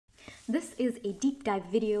This is a deep dive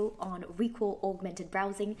video on Recall Augmented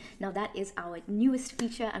Browsing. Now that is our newest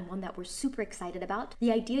feature and one that we're super excited about.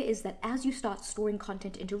 The idea is that as you start storing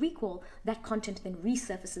content into Recall, that content then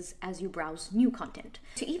resurfaces as you browse new content.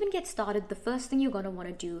 To even get started, the first thing you're going to want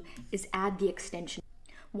to do is add the extension.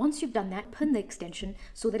 Once you've done that, pin the extension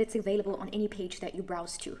so that it's available on any page that you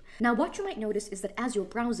browse to. Now, what you might notice is that as you're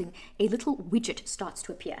browsing, a little widget starts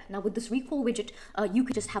to appear. Now, with this recall widget, you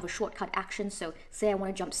could just have a shortcut action. So say I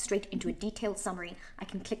want to jump straight into a detailed summary. I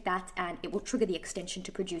can click that and it will trigger the extension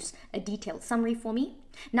to produce a detailed summary for me.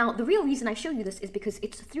 Now, the real reason I show you this is because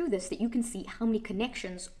it's through this that you can see how many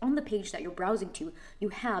connections on the page that you're browsing to you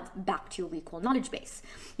have back to your recall knowledge base.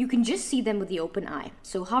 You can just see them with the open eye.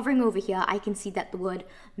 So hovering over here, I can see that the word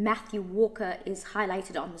Matthew Walker is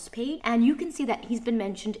highlighted on this page, and you can see that he's been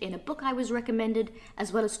mentioned in a book I was recommended,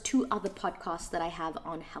 as well as 2 other podcasts that I have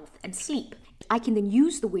on health and sleep. I can then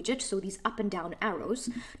use the widget, so these up and down arrows,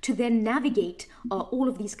 to then navigate all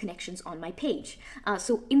of these connections on my page.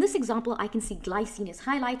 So in this example, I can see glycine is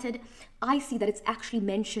highlighted. I see that it's actually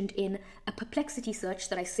mentioned in a perplexity search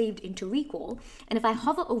that I saved into Recall. And if I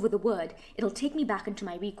hover over the word, it'll take me back into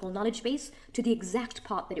my Recall knowledge base to the exact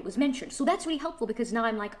part that it was mentioned. So that's really helpful because now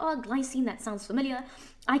I'm like, oh, glycine, that sounds familiar.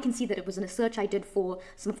 I can see that it was in a search I did for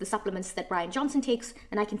some of the supplements that Brian Johnson takes,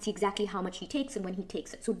 and I can see exactly how much he takes and when he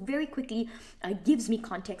takes it. So it very quickly gives me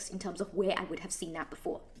context in terms of where I would have seen that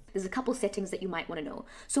before. There's a couple settings that you might want to know.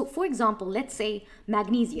 So for example, let's say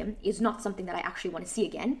magnesium is not something that I actually want to see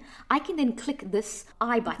again. I can then click this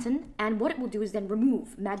I button, and what it will do is then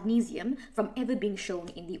remove magnesium from ever being shown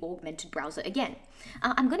in the augmented browser again.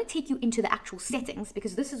 I'm going to take you into the actual settings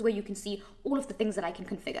because this is where you can see all of the things that I can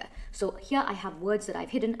configure. So here I have words that I've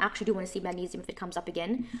hidden. I actually do want to see magnesium if it comes up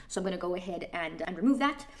again. So I'm going to go ahead and remove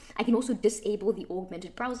that. I can also disable the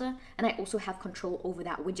augmented browser, and I also have control over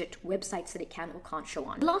that widget, websites that it can or can't show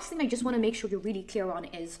on. The last thing I just want to make sure you're really clear on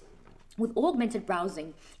is with augmented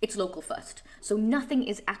browsing, it's local first. So nothing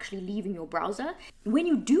is actually leaving your browser. When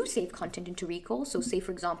you do save content into Recall, so say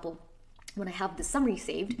for example, when I have the summary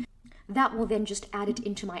saved, that will then just add it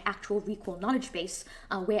into my actual Recall knowledge base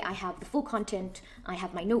where I have the full content, I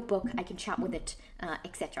have my notebook, I can chat with it,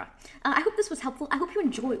 etc. I hope this was helpful. I hope you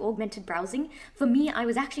enjoy augmented browsing. For me, I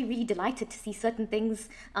was actually really delighted to see certain things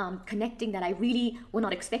connecting that I really were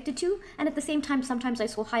not expected to. And at the same time, sometimes I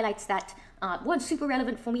saw highlights that weren't super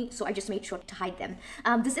relevant for me, so I just made sure to hide them.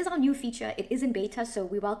 This is our new feature. It is in beta, so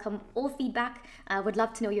we welcome all feedback. Would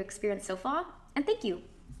love to know your experience so far, and thank you.